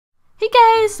Hey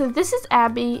guys, so this is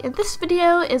Abby, and this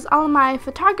video is all my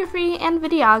photography and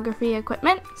videography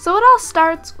equipment. So it all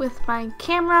starts with my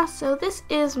camera. So this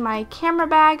is my camera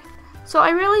bag. So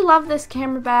I really love this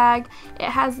camera bag. It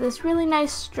has this really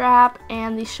nice strap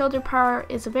and the shoulder part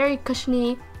is very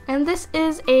cushiony. And this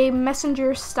is a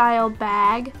messenger style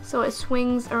bag, so it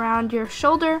swings around your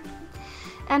shoulder.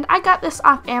 And I got this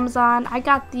off Amazon. I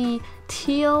got the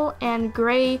teal and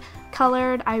gray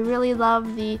colored. I really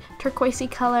love the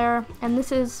turquoisey color, and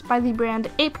this is by the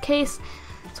brand Ape Case.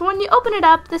 So when you open it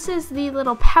up, this is the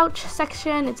little pouch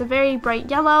section. It's a very bright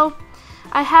yellow.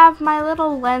 I have my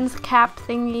little lens cap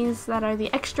thingies that are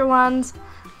the extra ones,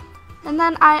 and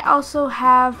then I also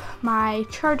have my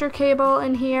charger cable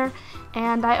in here,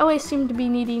 and I always seem to be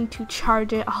needing to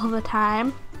charge it all the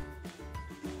time.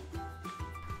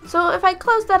 So if I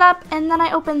close that up and then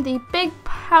I open the big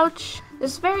pouch,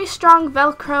 there's very strong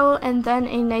Velcro and then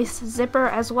a nice zipper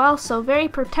as well, so very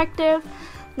protective.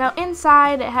 Now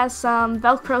inside it has some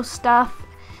Velcro stuff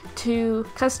to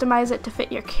customize it to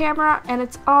fit your camera, and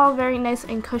it's all very nice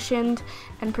and cushioned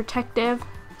and protective.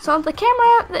 So the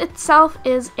camera itself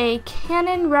is a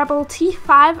Canon Rebel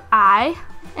T5i.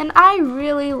 And I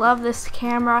really love this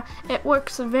camera. It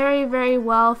works very, very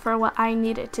well for what I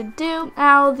need it to do.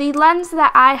 Now, the lens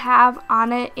that I have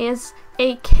on it is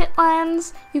a kit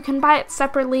lens. You can buy it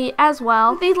separately as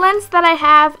well. The lens that I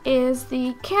have is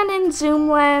the Canon zoom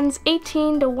lens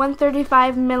 18 to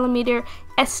 135 millimeter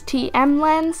STM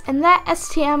lens, and that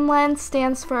STM lens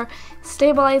stands for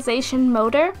stabilization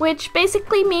motor, which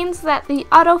basically means that the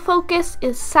autofocus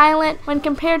is silent when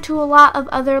compared to a lot of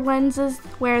other lenses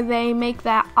where they make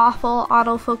that awful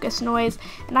autofocus noise,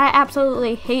 and I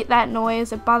absolutely hate that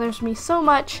noise. It bothers me so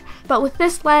much. But with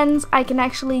this lens, I can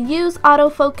actually use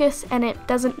autofocus and it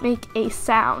doesn't make a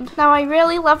sound. Now, I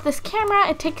really love this camera.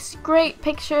 It takes great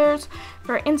pictures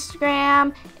for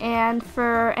Instagram and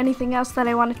for anything else that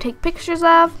I want to take pictures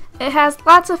of. It has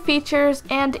lots of features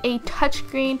and a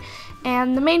touchscreen,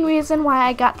 and the main reason why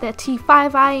I got the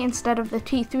T5i instead of the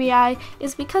T3i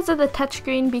is because of the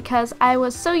touchscreen, because I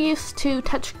was so used to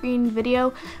touchscreen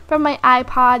video from my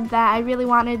iPod that I really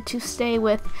wanted to stay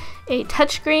with a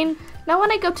touchscreen. Now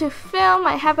when I go to film,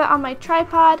 I have it on my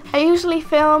tripod. I usually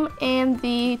film in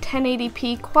the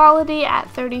 1080p quality at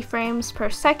 30 frames per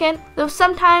second. Though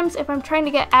sometimes if I'm trying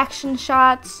to get action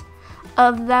shots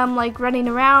of them like running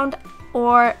around,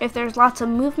 or if there's lots of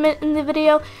movement in the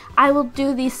video, I will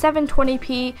do the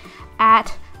 720p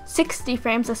at 60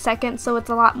 frames a second, so it's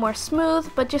a lot more smooth,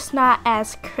 but just not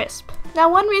as crisp. Now,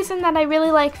 one reason that I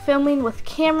really like filming with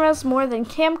cameras more than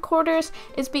camcorders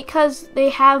is because they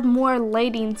have more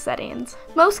lighting settings.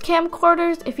 Most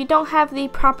camcorders, if you don't have the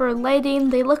proper lighting,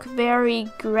 they look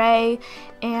very gray,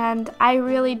 and I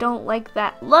really don't like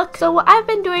that look. So what I've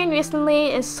been doing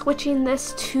recently is switching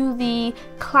this to the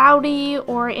cloudy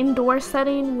or indoor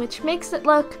setting, which makes it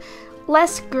look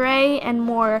less gray and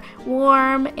more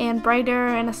warm and brighter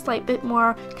and a slight bit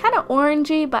more kind of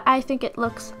orangey, but I think it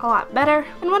looks a lot better.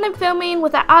 And when I'm filming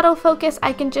with that autofocus,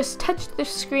 I can just touch the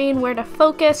screen where to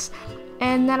focus,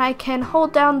 and then I can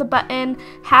hold down the button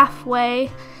halfway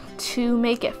to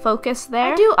make it focus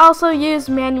there. I do also use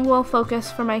manual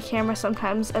focus for my camera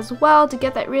sometimes as well to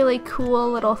get that really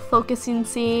cool little focusing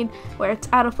scene where it's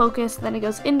out of focus, then it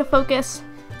goes into focus.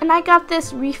 And I got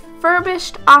this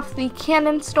refurbished off the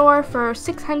Canon store for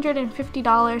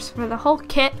 $650 for the whole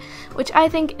kit, which I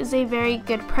think is a very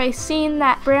good price, seeing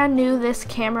that brand new this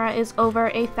camera is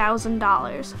over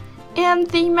 $1,000. And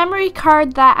the memory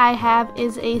card that I have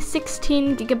is a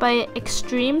 16GB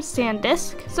Extreme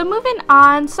SanDisk. So moving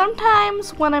on,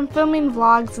 sometimes when I'm filming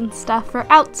vlogs and stuff for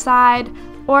outside,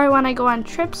 or when I go on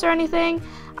trips or anything,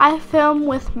 I film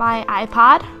with my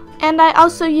iPod. And I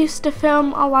also used to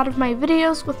film a lot of my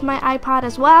videos with my iPod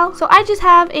as well. So I just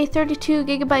have a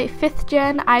 32GB 5th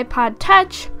gen iPod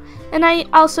Touch, and I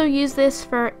also use this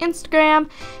for Instagram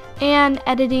and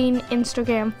editing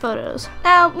Instagram photos.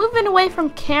 Now, moving away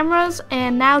from cameras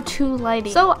and now to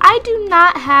lighting. So I do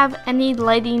not have any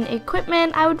lighting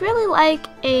equipment. I would really like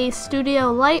a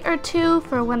studio light or two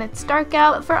for when it's dark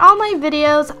out. But for all my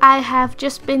videos, I have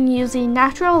just been using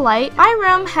natural light. My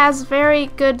room has very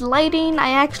good lighting.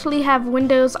 I actually have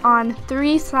windows on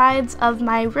 3 sides of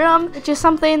my room, which is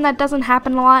something that doesn't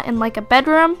happen a lot in like a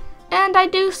bedroom. and I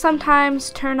do sometimes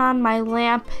turn on my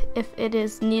lamp if it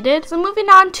is needed. So moving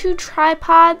on to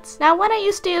tripods. Now when I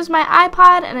used to use my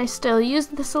iPod, and I still use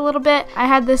this a little bit, I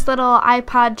had this little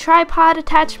iPod tripod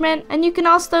attachment, and you can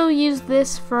also use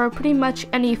this for pretty much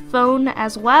any phone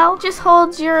as well. It just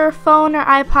holds your phone or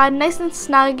iPod nice and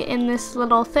snug in this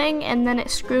little thing, and then it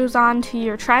screws onto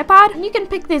your tripod. And you can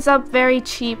pick these up very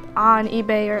cheap on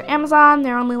eBay or Amazon.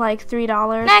 They're only like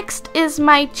 $3. Next is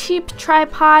my cheap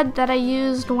tripod that I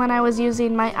used when I was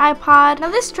using my iPod. Now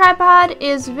this tripod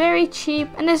is very cheap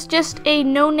and is just a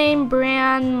no-name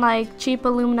brand like cheap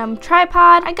aluminum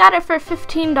tripod. I got it for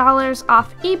 $15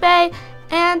 off eBay,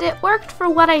 and it worked for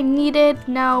what I needed.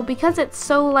 Now because it's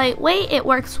so lightweight, it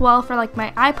works well for like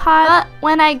my iPod, but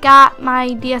when I got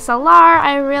my DSLR,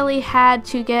 I really had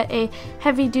to get a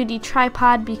heavy-duty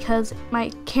tripod because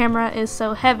my camera is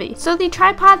so heavy. So the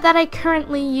tripod that I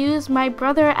currently use, my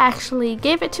brother actually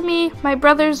gave it to me. My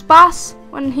brother's boss,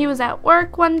 when he was at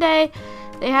work one day,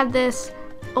 they had this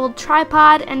old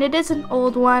tripod, and it is an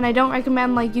old one. I don't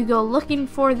recommend like you go looking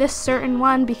for this certain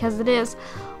one because it is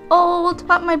old,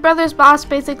 but my brother's boss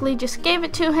basically just gave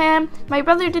it to him. My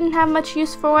brother didn't have much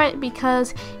use for it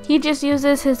because he just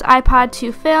uses his iPod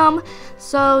to film,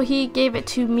 so he gave it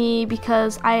to me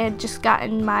because I had just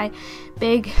gotten my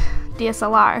big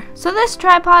DSLR. So this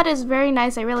tripod is very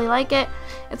nice. I really like it.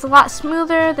 It's a lot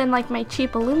smoother than like my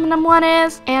cheap aluminum one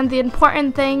is, and the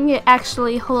important thing, it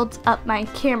actually holds up my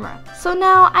camera. So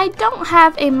now I don't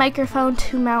have a microphone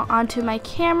to mount onto my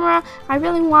camera. I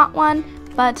really want one,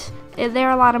 but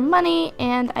they're a lot of money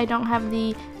and I don't have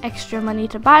the extra money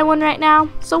to buy one right now.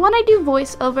 So when I do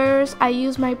voiceovers, I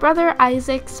use my brother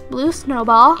Isaac's blue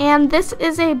snowball, and this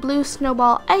is a blue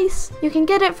snowball ice. You can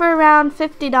get it for around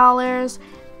 $50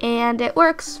 and it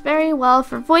works very well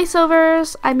for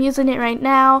voiceovers. I'm using it right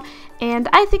now and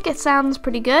I think it sounds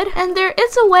pretty good. And there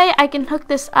is a way I can hook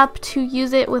this up to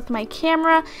use it with my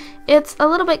camera. It's a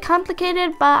little bit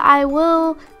complicated, but I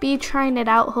will be trying it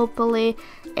out hopefully,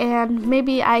 and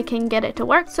maybe I can get it to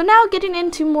work. So now getting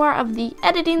into more of the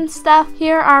editing stuff,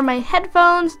 here are my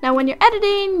headphones. Now when you're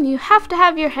editing, you have to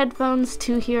have your headphones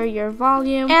to hear your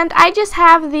volume, and I just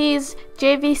have these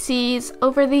JVC's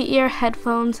over-the-ear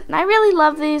headphones, and I really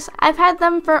love these. I've had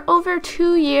them for over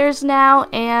 2 years now,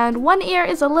 and one ear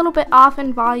is a little bit off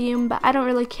in volume, but I don't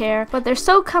really care. But they're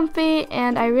so comfy,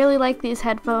 and I really like these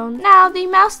headphones. Now the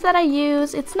mouse that I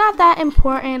use, it's not that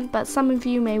important, but some of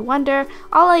you may wonder.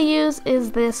 All I use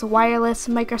is this wireless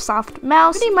Microsoft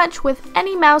mouse. Pretty much with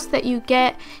any mouse that you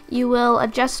get, you will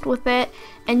adjust with it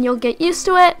and you'll get used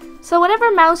to it. So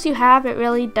whatever mouse you have, it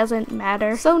really doesn't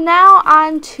matter. So now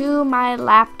on to my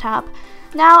laptop.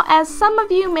 Now, as some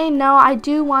of you may know, I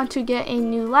do want to get a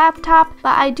new laptop,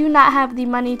 but I do not have the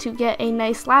money to get a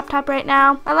nice laptop right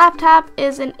now. My laptop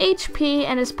is an HP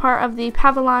and is part of the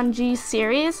Pavilion G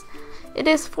series. It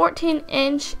is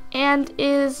 14-inch and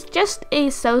is just a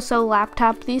so-so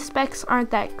laptop. These specs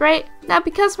aren't that great. Now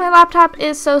because my laptop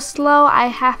is so slow, I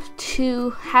have to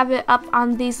have it up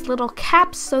on these little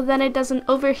caps so then it doesn't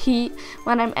overheat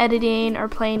when I'm editing or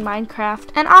playing Minecraft.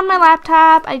 And on my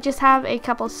laptop, I just have a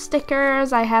couple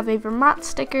stickers. I have a Vermont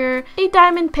sticker, a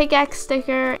diamond pickaxe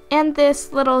sticker, and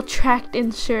this little tracked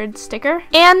insured sticker.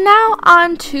 And now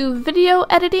on to video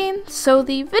editing. So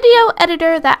the video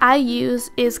editor that I use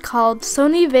is called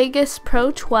Sony Vegas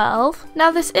Pro 12.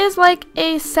 Now this is like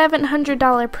a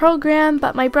 $700 program,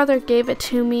 but my brother gave it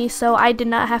to me, so I did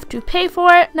not have to pay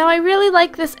for it. Now I really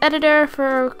like this editor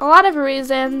for a lot of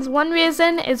reasons. One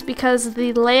reason is because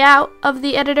the layout of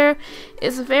the editor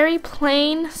is very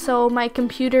plain, so my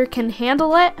computer can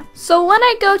handle it. So when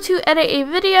I go to edit a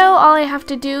video, all I have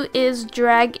to do is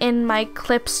drag in my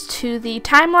clips to the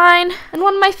timeline. And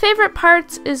one of my favorite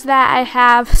parts is that I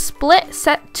have split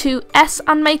set to S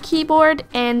on my keyboard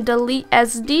and delete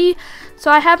SD. So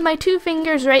I have my two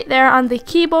fingers right there on the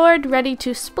keyboard ready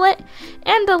to split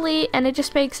and delete, and it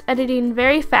just makes editing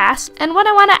very fast. And when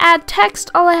I want to add text,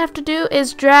 all I have to do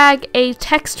is drag a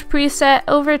text preset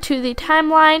over to the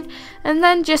timeline and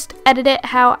then just edit it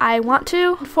how I want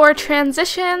to. For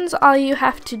transitions, all you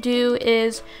have to do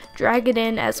is drag it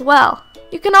in as well.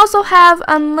 You can also have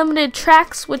unlimited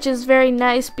tracks, which is very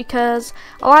nice because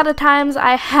a lot of times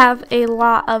I have a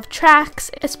lot of tracks,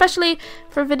 especially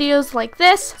for videos like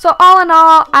this. So all in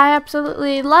all, I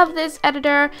absolutely love this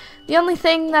editor. The only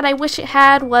thing that I wish it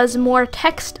had was more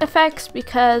text effects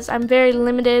because I'm very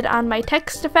limited on my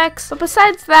text effects. But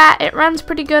besides that, it runs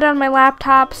pretty good on my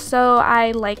laptop, so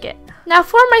I like it. Now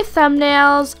for my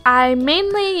thumbnails, I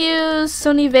mainly use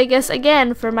Sony Vegas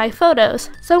again for my photos.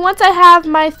 So once I have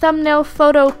my thumbnail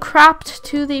photo cropped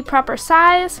to the proper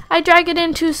size, I drag it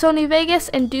into Sony Vegas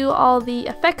and do all the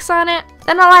effects on it.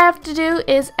 Then all I have to do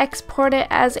is export it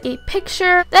as a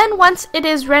picture. Then once it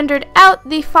is rendered out,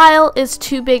 the file is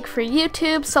too big for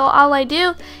YouTube, so all I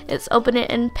do is open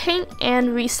it in Paint and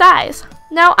resize.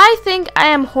 Now I think I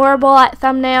am horrible at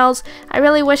thumbnails. I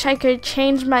really wish I could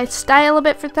change my style a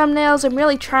bit for thumbnails. I'm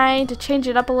really trying to change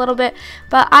it up a little bit,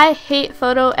 but I hate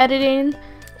photo editing.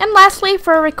 And lastly,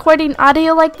 for recording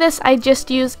audio like this, I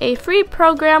just use a free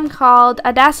program called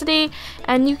Audacity,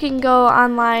 and you can go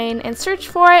online and search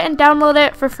for it and download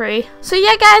it for free. So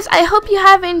yeah guys, I hope you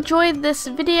have enjoyed this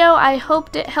video. I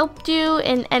hoped it helped you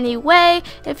in any way.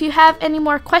 If you have any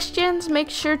more questions,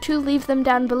 make sure to leave them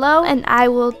down below and I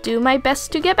will do my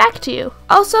best to get back to you.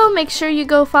 Also, make sure you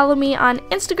go follow me on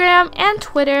Instagram and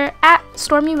Twitter at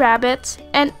StormyRabbits.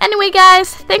 And anyway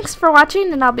guys, thanks for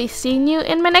watching and I'll be seeing you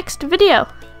in my next video.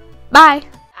 Bye!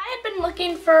 I had been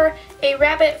looking for a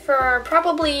rabbit for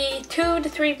probably 2 to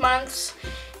 3 months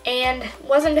and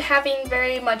wasn't having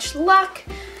very much luck.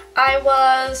 I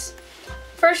was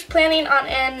first planning on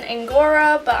an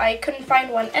Angora, but I couldn't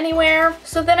find one anywhere.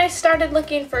 So then I started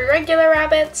looking for regular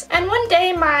rabbits, and one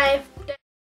day my